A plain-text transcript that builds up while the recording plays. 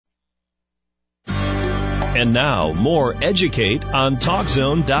And now, more Educate on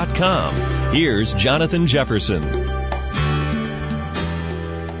TalkZone.com. Here's Jonathan Jefferson.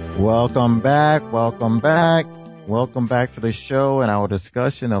 Welcome back to the show and our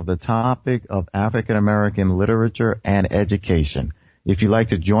discussion of the topic of African American literature and education. If you'd like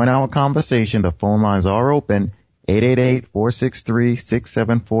to join our conversation, the phone lines are open,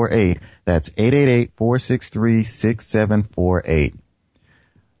 888-463-6748. That's 888-463-6748.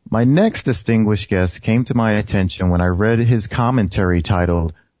 My next distinguished guest came to my attention when I read his commentary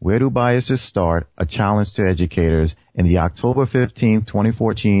titled, Where Do Biases Start? A Challenge to Educators, in the October 15,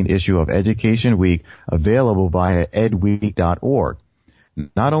 2014 issue of Education Week, available via edweek.org.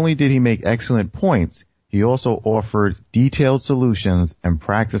 Not only did he make excellent points, he also offered detailed solutions and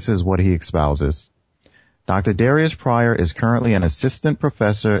practices what he espouses. Dr. Darius Pryor is currently an assistant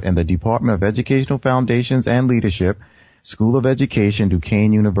professor in the Department of Educational Foundations and Leadership, School of Education,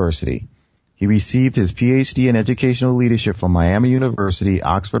 Duquesne University. He received his PhD in Educational Leadership from Miami University,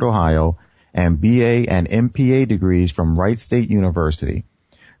 Oxford, Ohio, and BA and MPA degrees from Wright State University.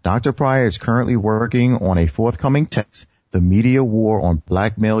 Dr. Pryor is currently working on a forthcoming text, The Media War on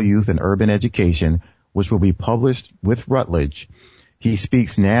Black Male Youth in Urban Education, which will be published with Routledge. He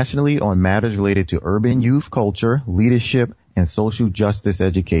speaks nationally on matters related to urban youth culture, leadership, and social justice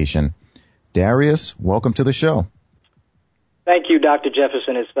education. Darius, welcome to the show. Thank you, Dr.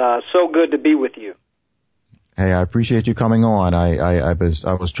 Jefferson. It's so good to be with you. Hey, I appreciate you coming on. I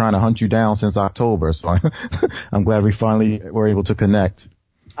was trying to hunt you down since October, so I'm glad we finally were able to connect.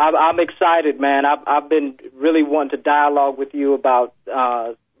 I'm excited, man. I've been really wanting to dialogue with you about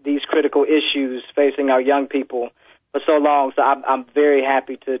these critical issues facing our young people for so long. So I'm very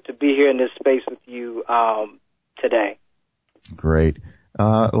happy to be here in this space with you today. Great.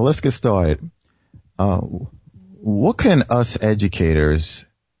 Let's get started. What can us educators,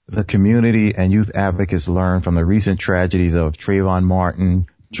 the community, and youth advocates learn from the recent tragedies of Trayvon Martin,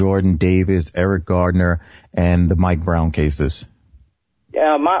 Jordan Davis, Eric Gardner, and the Mike Brown cases?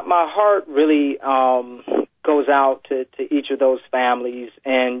 Yeah, my heart really goes out to each of those families.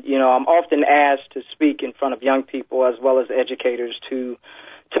 And, you know, I'm often asked to speak in front of young people as well as educators to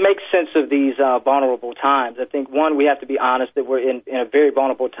make sense of these vulnerable times. I think, one, we have to be honest that we're in a very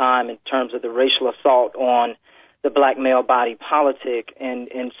vulnerable time in terms of the racial assault on the black male body politic. And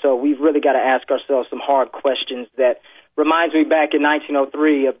so we've really got to ask ourselves some hard questions that reminds me back in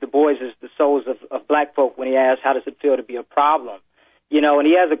 1903 of Du Bois's The Souls of Black Folk, when he asked, how does it feel to be a problem? You know, and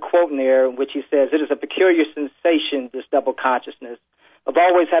he has a quote in there in which he says, it is a peculiar sensation, this double consciousness, of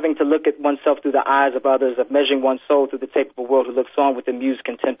always having to look at oneself through the eyes of others, of measuring one's soul through the tape of a world who looks on with amused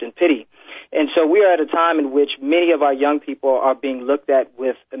contempt and pity. And so we are at a time in which many of our young people are being looked at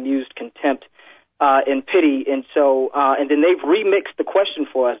with amused contempt and pity. And so, and then they've remixed the question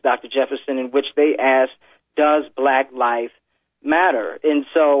for us, Dr. Jefferson, in which they ask, does black life matter? And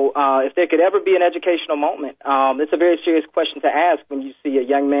so, if there could ever be an educational moment, it's a very serious question to ask when you see a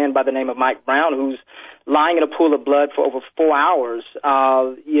young man by the name of Mike Brown who's lying in a pool of blood for over 4 hours.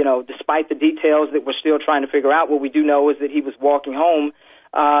 You know, despite the details that we're still trying to figure out, what we do know is that he was walking home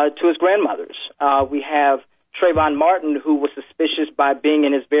to his grandmother's. We have Trayvon Martin, who was suspicious by being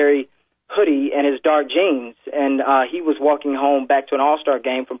in his very hoodie and his dark jeans, and he was walking home back to an all-star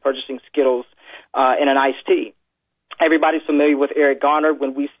game from purchasing Skittles and an iced tea. Everybody's familiar with Eric Garner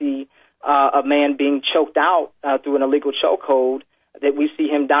when we see a man being choked out through an illegal chokehold, that we see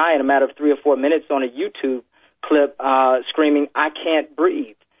him die in a matter of 3 or 4 minutes on a YouTube clip screaming, I can't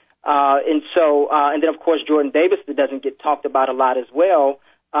breathe. And then, of course, Jordan Davis, that doesn't get talked about a lot as well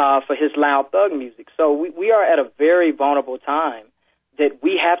for his loud thug music. So we are at a very vulnerable time that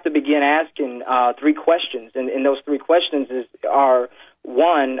we have to begin asking 3 questions. And those 3 questions are,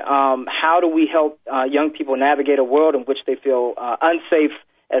 one, how do we help young people navigate a world in which they feel unsafe,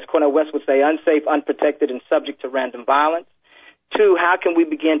 as Cornel West would say, unsafe, unprotected, and subject to random violence? 2, how can we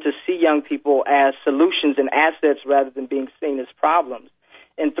begin to see young people as solutions and assets rather than being seen as problems?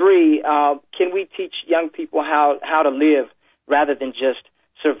 And 3, can we teach young people how to live rather than just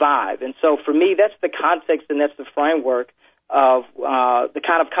survive? And so for me, that's the context and that's the framework of the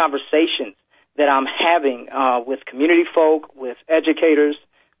kind of conversations that I'm having with community folk, with educators,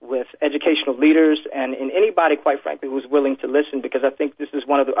 with educational leaders, and anybody, quite frankly, who's willing to listen, because I think this is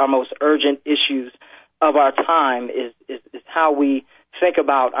one of our most urgent issues of our time is how we think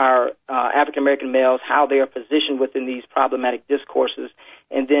about our African-American males, how they are positioned within these problematic discourses,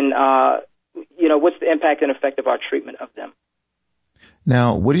 and then, what's the impact and effect of our treatment of them.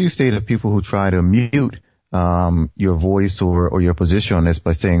 Now, what do you say to people who try to mute your voice or your position on this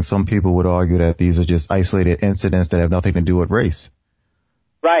by saying some people would argue that these are just isolated incidents that have nothing to do with race?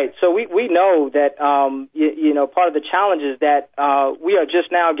 Right. So we know that, part of the challenge is that we are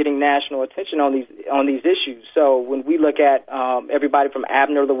just now getting national attention on these issues. So when we look at everybody from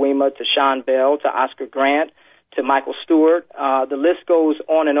Abner Louima to Sean Bell to Oscar Grant to Michael Stewart, the list goes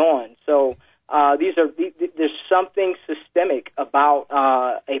on and on. So there's something systemic about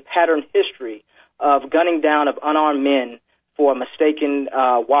a pattern history of gunning down of unarmed men for a mistaken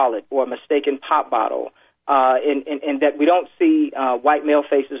wallet or a mistaken pop bottle. And that we don't see white male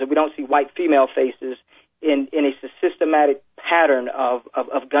faces or we don't see white female faces in a systematic pattern of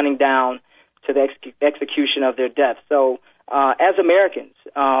gunning down to the execution of their death. So as Americans,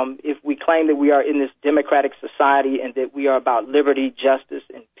 if we claim that we are in this democratic society and that we are about liberty, justice,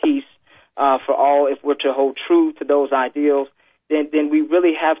 and peace for all, if we're to hold true to those ideals, then we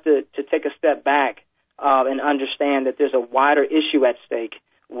really have to take a step back and understand that there's a wider issue at stake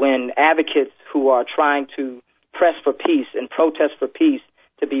when advocates who are trying to press for peace and protest for peace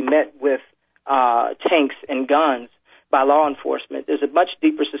to be met with tanks and guns by law enforcement. There's a much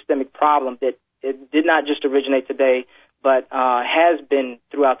deeper systemic problem that it did not just originate today, but has been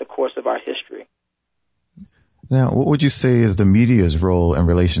throughout the course of our history. Now, what would you say is the media's role in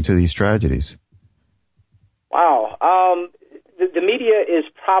relation to these tragedies? Wow. The media is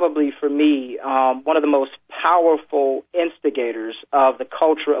probably, for me, one of the most powerful instigators of the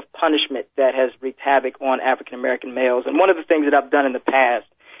culture of punishment that has wreaked havoc on African-American males. And one of the things that I've done in the past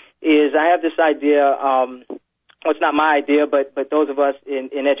is I have this idea, it's not my idea, but those of us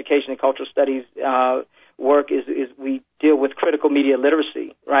in education and cultural studies work is we deal with critical media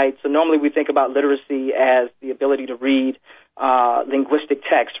literacy, right? So normally we think about literacy as the ability to read linguistic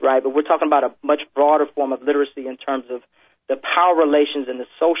text, right? But we're talking about a much broader form of literacy in terms of the power relations and the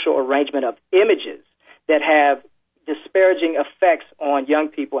social arrangement of images that have disparaging effects on young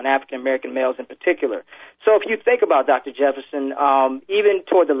people and African-American males in particular. So if you think about Dr. Jefferson, even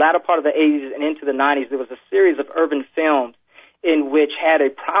toward the latter part of the 80s and into the 90s, there was a series of urban films in which had a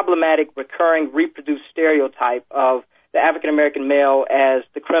problematic, recurring, reproduced stereotype of the African-American male as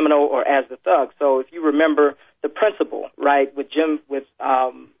the criminal or as the thug. So if you remember The Principal, right, with James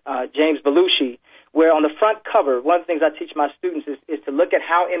Belushi, where on the front cover, one of the things I teach my students is to look at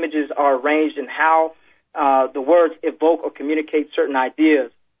how images are arranged and how the words evoke or communicate certain ideas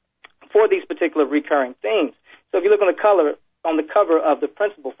for these particular recurring themes. So if you look on the cover of The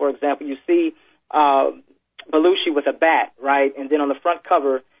Principal, for example, you see Belushi with a bat, right? And then on the front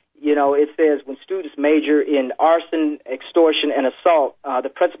cover, it says, when students major in arson, extortion, and assault, the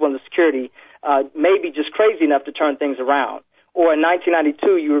principal and the security may be just crazy enough to turn things around. Or in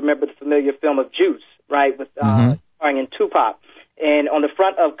 1992, you remember the familiar film of Juice, right, with starring in Tupac. And on the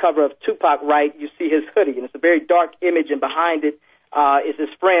front of cover of Tupac, right, you see his hoodie, and it's a very dark image, and behind it is his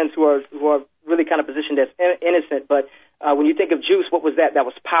friends who are really kind of positioned as innocent. But when you think of Juice, what was that? That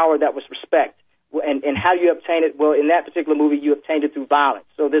was power, that was respect. And how do you obtain it? Well, in that particular movie, you obtained it through violence.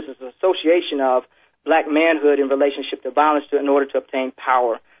 So this is an association of black manhood in relationship to violence in order to obtain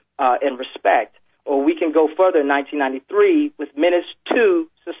power and respect. Or we can go further in 1993 with Menace to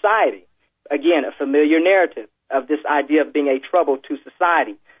Society. Again, a familiar narrative of this idea of being a trouble to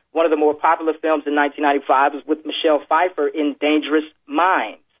society. One of the more popular films in 1995 was with Michelle Pfeiffer in Dangerous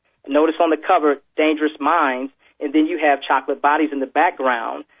Minds. Notice on the cover, Dangerous Minds, and then you have chocolate bodies in the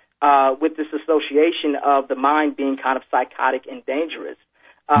background with this association of the mind being kind of psychotic and dangerous.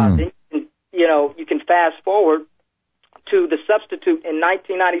 Then you can fast forward to The Substitute in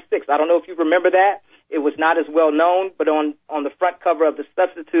 1996. I don't know if you remember that. It was not as well known, but on the front cover of The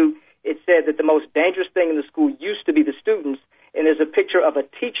Substitute, it said that the most dangerous thing in the school used to be the students, and there's a picture of a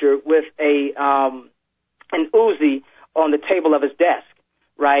teacher with an Uzi on the table of his desk,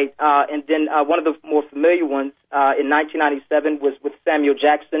 right? And then one of the more familiar ones in 1997 was with Samuel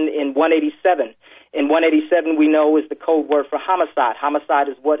Jackson in 187. In 187, we know, is the code word for homicide. Homicide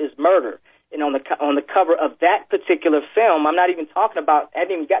is what is murder. And on the cover of that particular film, I'm not even talking about, I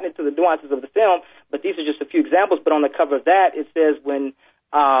haven't even gotten into the nuances of the film, but these are just a few examples. But on the cover of that, it says when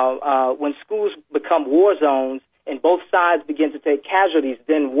schools become war zones and both sides begin to take casualties,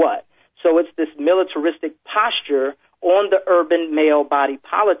 then what? So it's this militaristic posture on the urban male body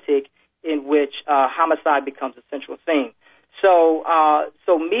politic in which homicide becomes a central theme. So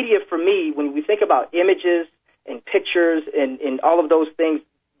media, for me, when we think about images and pictures and all of those things,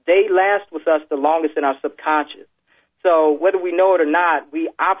 they last with us the longest in our subconscious. So whether we know it or not, we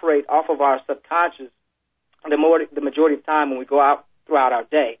operate off of our subconscious the majority of the time when we go out throughout our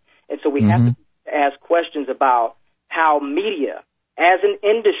day. And so we have to ask questions about how media, as an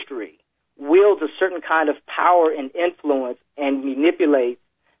industry, wields a certain kind of power and influence and manipulates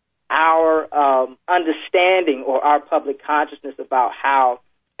our understanding or our public consciousness about how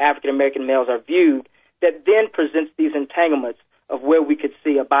African-American males are viewed that then presents these entanglements of where we could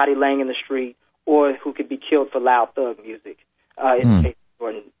see a body laying in the street or who could be killed for loud thug music, in the case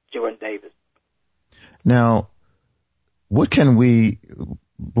of Jordan Davis. Now, what can we,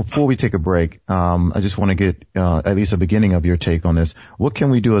 before we take a break, I just want to get at least a beginning of your take on this. What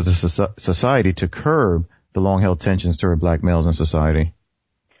can we do as a society to curb the long-held tensions toward black males in society?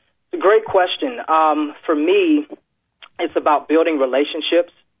 It's a great question. For me, it's about building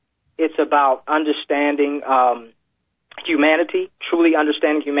relationships. It's about understanding humanity, truly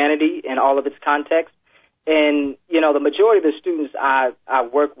understanding humanity in all of its context. And, the majority of the students I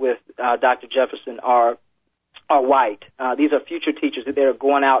work with, Dr. Jefferson, are white. These are future teachers that are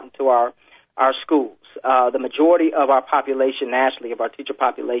going out into our schools. The majority of our population nationally, of our teacher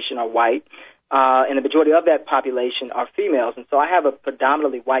population, are white. And the majority of that population are females. And so I have a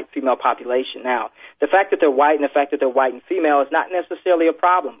predominantly white female population. Now, the fact that they're white and the fact that they're white and female is not necessarily a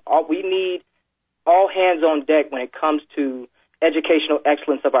problem. We need all hands on deck when it comes to educational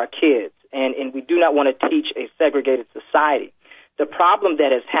excellence of our kids. And we do not want to teach a segregated society. The problem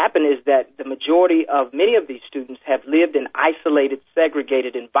that has happened is that the majority of many of these students have lived in isolated,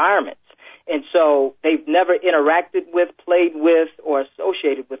 segregated environments. And so they've never interacted with, played with, or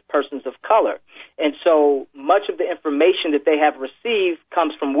associated with persons of color. And so much of the information that they have received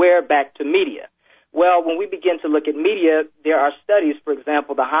comes from where back to media. Well, when we begin to look at media, there are studies. For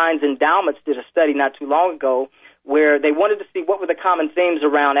example, the Heinz Endowments did a study not too long ago where they wanted to see what were the common themes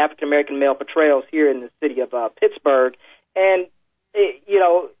around African-American male portrayals here in the city of Pittsburgh. And,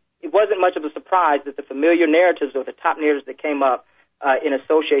 it wasn't much of a surprise that the familiar narratives or the top narratives that came up in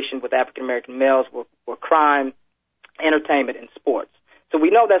association with African-American males were crime, entertainment, and sports. So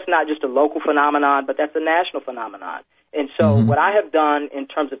we know that's not just a local phenomenon, but that's a national phenomenon. And so what I have done in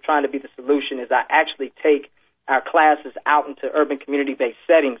terms of trying to be the solution is I actually take our classes out into urban community-based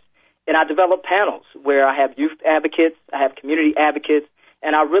settings, and I develop panels where I have youth advocates, I have community advocates,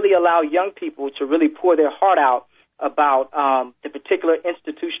 and I really allow young people to really pour their heart out about the particular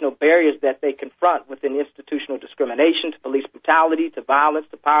institutional barriers that they confront within institutional discrimination, to police brutality, to violence,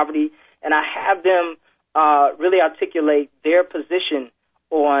 to poverty, and I have them really articulate their position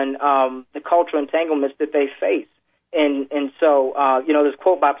on the cultural entanglements that they face. And so, this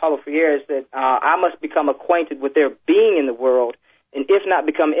quote by Paulo Freire is that I must become acquainted with their being in the world, and if not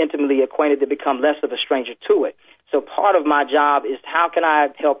become intimately acquainted, to become less of a stranger to it. So part of my job is how can I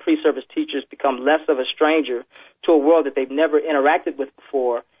help pre-service teachers become less of a stranger to a world that they've never interacted with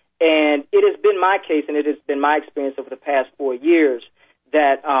before. And it has been my case, and it has been my experience over the past 4 years,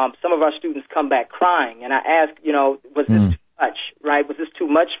 that some of our students come back crying. And I ask, was this too much, right? Was this too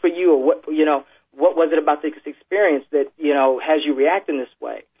much for you? Or what was it about this experience that, has you react in this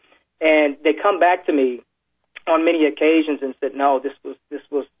way? And they come back to me on many occasions and said, no, this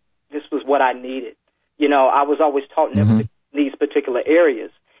was what I needed. I was always taught never to these particular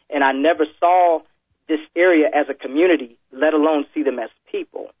areas, and I never saw this area as a community, let alone see them as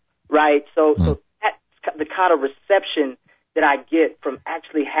people, right? So that's the kind of reception that I get from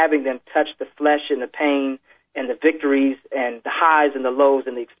actually having them touch the flesh and the pain and the victories and the highs and the lows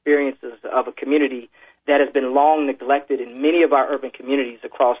and the experiences of a community that has been long neglected in many of our urban communities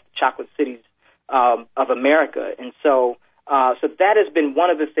across the chocolate cities of America. And so that has been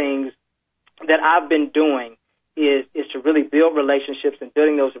one of the things that I've been doing is to really build relationships and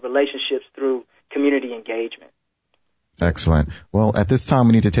building those relationships through community engagement. Excellent. Well, at this time,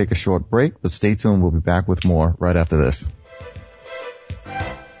 we need to take a short break, but stay tuned. We'll be back with more right after this.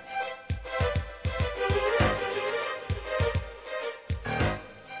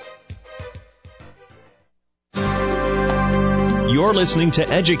 You're listening to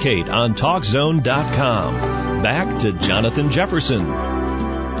Educate on TalkZone.com. Back to Jonathan Jefferson.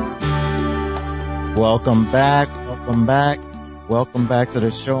 Welcome back to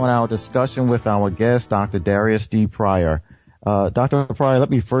the show and our discussion with our guest, Dr. Darius D. Pryor. Dr. Pryor, let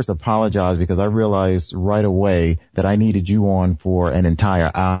me first apologize because I realized right away that I needed you on for an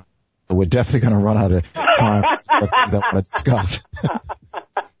entire hour. We're definitely going to run out of time for things I want to discuss.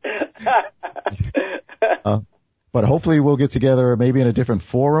 But hopefully we'll get together maybe in a different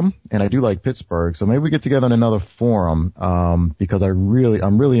forum. And I do like Pittsburgh, so maybe we get together in another forum, because I'm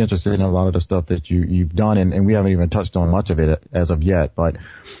really interested in a lot of the stuff that you've done, and we haven't even touched on much of it as of yet. But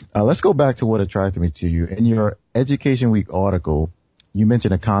let's go back to what attracted me to you. In your Education Week article, you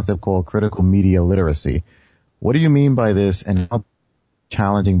mentioned a concept called critical media literacy. What do you mean by this, and how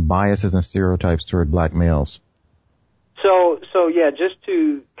challenging biases and stereotypes toward black males? So yeah, just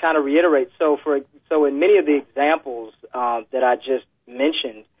to kind of reiterate, so in many of the examples that I just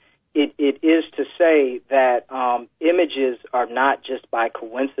mentioned, it is to say that images are not just by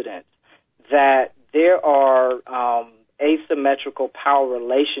coincidence, that there are asymmetrical power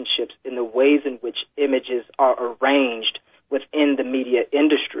relationships in the ways in which images are arranged within the media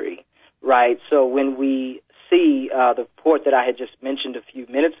industry, right? So when we see the report that I had just mentioned a few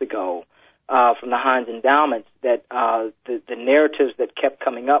minutes ago from the Heinz Endowments, that the narratives that kept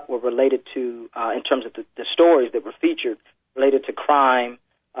coming up were related to, in terms of the stories that were featured, related to crime,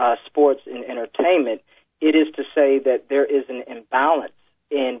 sports, and entertainment, it is to say that there is an imbalance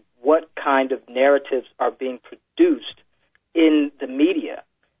in what kind of narratives are being produced in the media.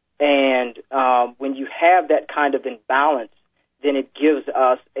 And when you have that kind of imbalance, then it gives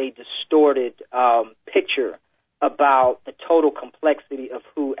us a distorted picture about the total complexity of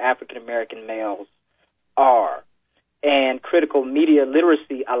who African American males are. And critical media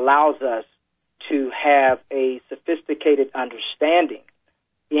literacy allows us to have a sophisticated understanding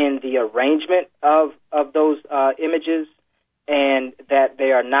in the arrangement of those images, and that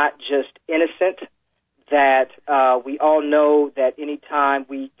they are not just innocent, that we all know that anytime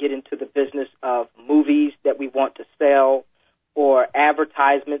we get into the business of movies that we want to sell or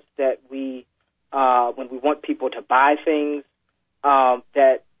advertisements that we, when we want people to buy things,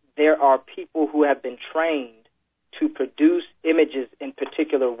 that there are people who have been trained to produce images in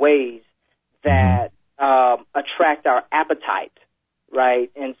particular ways that attract our appetite,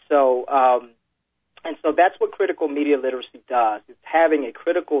 right? And so that's what critical media literacy does. It's having a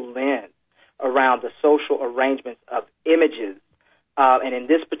critical lens around the social arrangements of images. And in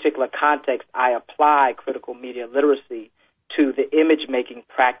this particular context, I apply critical media literacy to the image-making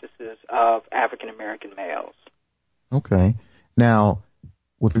practices of African American males. Okay. Now,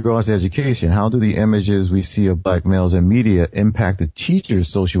 with regards to education, how do the images we see of black males in media impact the teacher's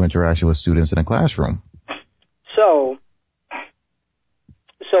social interaction with students in a classroom?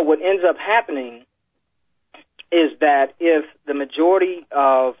 So what ends up happening is that if the majority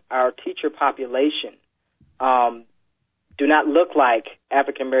of our teacher population do not look like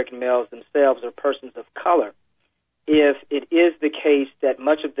African American males themselves or persons of color, if it is the case that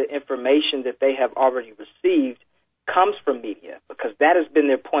much of the information that they have already received comes from media, because that has been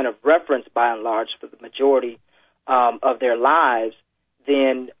their point of reference by and large for the majority of their lives,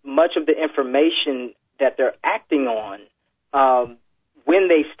 then much of the information that they're acting on when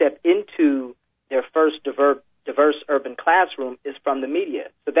they step into their first diverse urban classroom is from the media.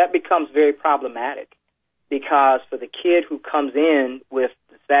 So that becomes very problematic, because for the kid who comes in with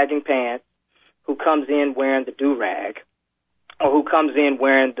the sagging pants, who comes in wearing the do-rag, or who comes in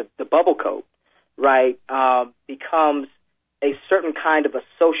wearing the bubble coat, right, becomes a certain kind of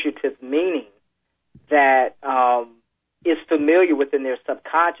associative meaning that is familiar within their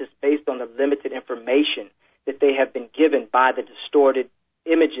subconscious based on the limited information that they have been given by the distorted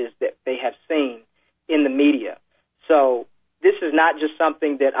images that they have seen in the media. So this is not just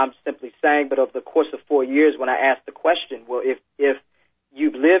something that I'm simply saying, but over the course of 4 years, when I asked the question, well, if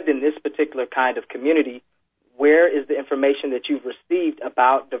you've lived in this particular kind of community, where is the information that you've received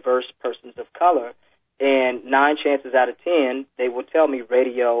about diverse persons of color? And 9 chances out of 10, they will tell me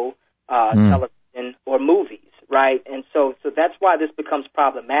radio, television, or movies, right? And so that's why this becomes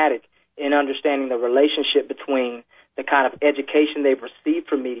problematic in understanding the relationship between the kind of education they've received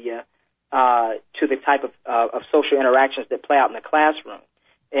from media to the type of social interactions that play out in the classroom.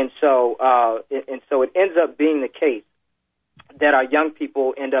 And so it ends up being the case that our young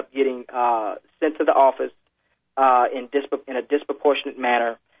people end up getting sent to the office in a disproportionate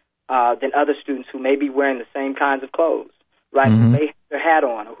manner than other students who may be wearing the same kinds of clothes, right? Who may have their hat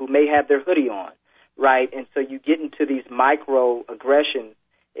on, or who may have their hoodie on, right? And so you get into these microaggressions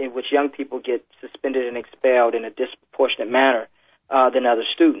in which young people get suspended and expelled in a disproportionate manner than other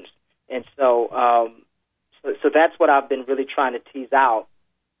students. And so that's what I've been really trying to tease out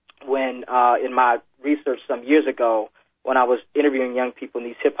when in my research some years ago, when I was interviewing young people in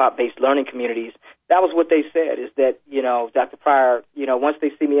these hip-hop-based learning communities. That was what they said, is that, Dr. Pryor, once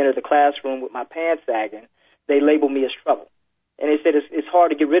they see me enter the classroom with my pants sagging, they label me as trouble. And they said it's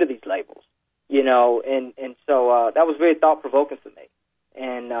hard to get rid of these labels, and so that was very thought-provoking for me.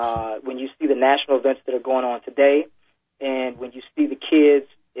 And when you see the national events that are going on today, and when you see the kids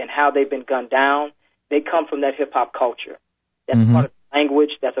and how they've been gunned down, they come from that hip-hop culture. That's part of the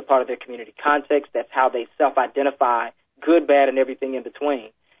language. That's a part of their community context. That's how they self-identify, good, bad, and everything in between.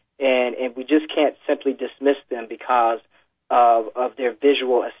 And we just can't simply dismiss them because of their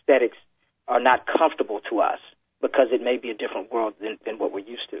visual aesthetics are not comfortable to us, because it may be a different world than what we're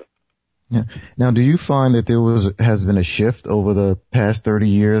used to. Yeah. Now, do you find that there has been a shift over the past 30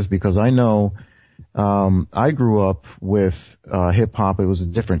 years? Because I know I grew up with hip hop. It was a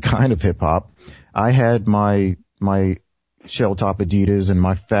different kind of hip hop. I had my shell top Adidas and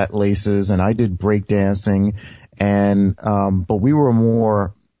my fat laces, and I did break dancing, and but we were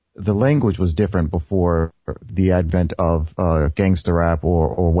more, the language was different before the advent of gangster rap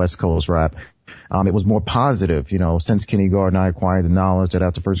or West Coast rap. It was more positive, since kindergarten I acquired the knowledge that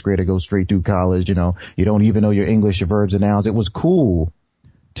after first grade I go straight through college, you don't even know your English, your verbs and nouns. It was cool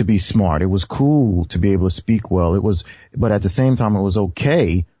to be smart. It was cool to be able to speak well. But at the same time, it was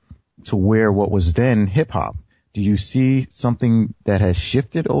okay to wear what was then hip hop. Do you see something that has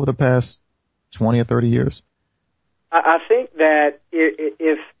shifted over the past 20 or 30 years? I think that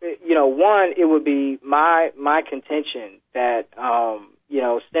if one, it would be my contention that,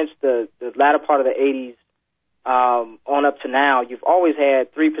 since the latter part of the 80s on up to now, you've always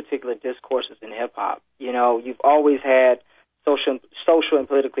had three particular discourses in hip hop. You've always had social and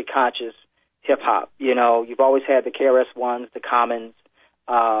politically conscious hip hop. You've always had the KRS-Ones, the Commons,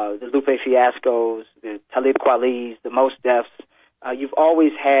 the Lupe Fiascos, the Talib Kweli's, the Mos Defs. You've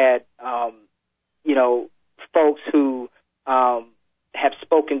always had, folks who have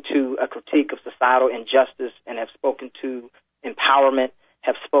spoken to a critique of societal injustice and have spoken to empowerment,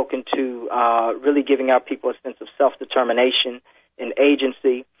 have spoken to really giving our people a sense of self-determination and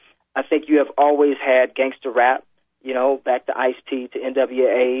agency. I think you have always had gangster rap, back to Ice-T, to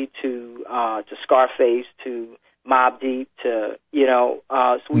NWA, to Scarface, to Mobb Deep, to,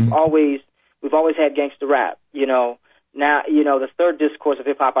 so we've always had gangster rap, Now, the third discourse of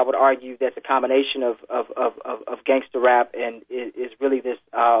hip hop, I would argue that's a combination of gangster rap and is really this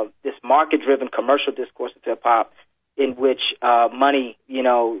market-driven commercial discourse of hip hop, in which money,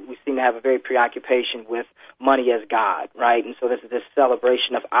 we seem to have a very preoccupation with money as God, right? And so there's this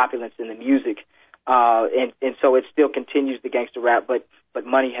celebration of opulence in the music, and so it still continues the gangster rap, but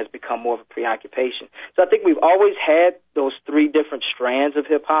money has become more of a preoccupation. So I think we've always had those three different strands of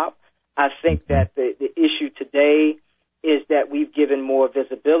hip hop. I think that the issue today is that we've given more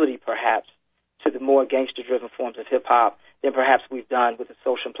visibility, perhaps, to the more gangster-driven forms of hip-hop than perhaps we've done with the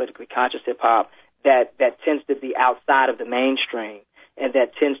social and politically conscious hip-hop that tends to be outside of the mainstream and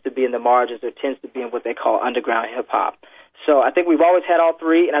that tends to be in the margins or tends to be in what they call underground hip-hop. So I think we've always had all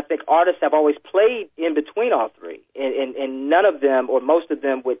three, and I think artists have always played in between all three, and none of them or most of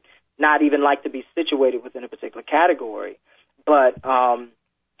them would not even like to be situated within a particular category. But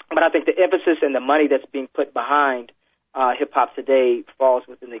I think the emphasis and the money that's being put behind hip-hop today falls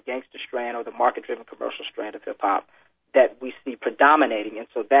within the gangster strand or the market-driven commercial strand of hip-hop that we see predominating. And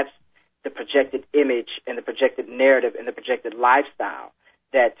so that's the projected image and the projected narrative and the projected lifestyle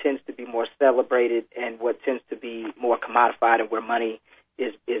that tends to be more celebrated and what tends to be more commodified and where money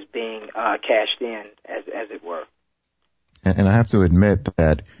is being cashed in, as it were. And I have to admit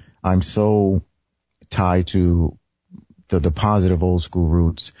that I'm so tied to the positive old school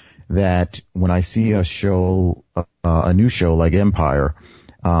roots that when I see a show, a new show like Empire,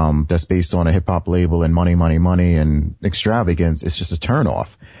 that's based on a hip hop label and money and extravagance, it's just a turnoff.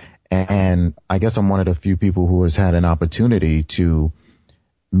 And I guess I'm one of the few people who has had an opportunity to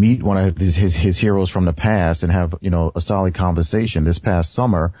meet one of his heroes from the past and have, a solid conversation. This past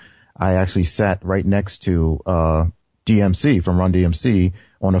summer, I actually sat right next to, DMC from Run DMC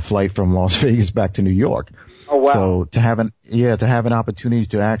on a flight from Las Vegas back to New York. Oh, wow. So to have an opportunity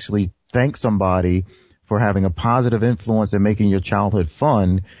to actually thank somebody for having a positive influence and making your childhood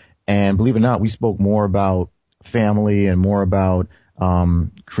fun. And believe it or not, we spoke more about family and more about,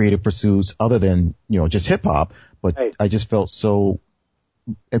 creative pursuits other than, just hip hop. But right. I just felt so,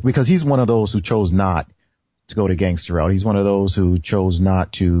 because he's one of those who chose not to go to gangster route. He's one of those who chose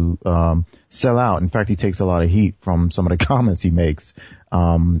not to, sell out. In fact, he takes a lot of heat from some of the comments he makes,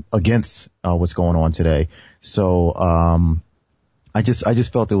 against, what's going on today. So, I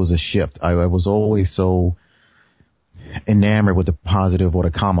just felt there was a shift. I was always so enamored with the positive or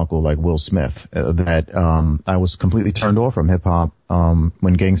the comical, like Will Smith, that I was completely turned off from hip hop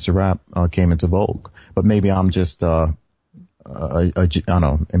when gangster rap came into vogue. But maybe I'm just I don't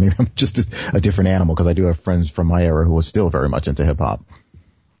know, maybe I'm just a different animal, because I do have friends from my era who are still very much into hip hop.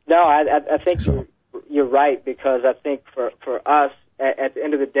 No, I think so. You're right, because I think for us at the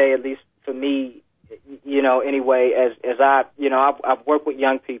end of the day, at least for me, anyway, as I've worked with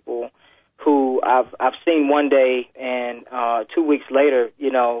young people who I've seen one day, and 2 weeks later,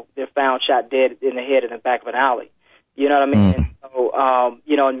 they're found shot dead in the head in the back of an alley. You know what I mean? And so,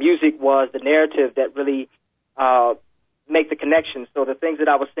 and music was the narrative that really make the connection. So the things that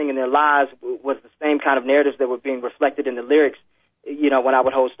I was seeing in their lives was the same kind of narratives that were being reflected in the lyrics, when I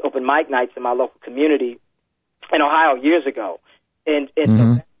would host open mic nights in my local community in Ohio years ago. And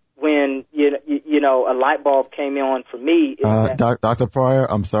so when a light bulb came on for me. Dr.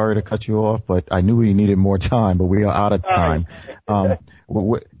 Pryor, I'm sorry to cut you off, but I knew we needed more time, but we are out of time.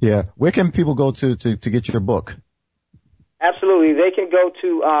 Where can people go to get your book? Absolutely. They can go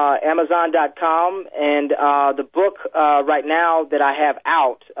to Amazon.com, and the book right now that I have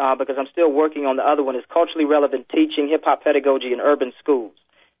out, because I'm still working on the other one, is Culturally Relevant Teaching, Hip-Hop Pedagogy in Urban Schools.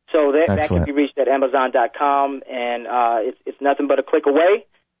 So that can be reached at Amazon.com, and it's nothing but a click away.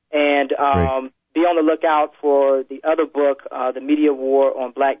 And be on the lookout for the other book, The Media War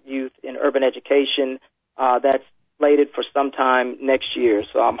on Black Youth in Urban Education. That's slated for sometime next year.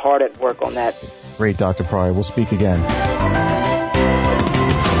 So I'm hard at work on that. Great, Dr. Pryor. We'll speak again.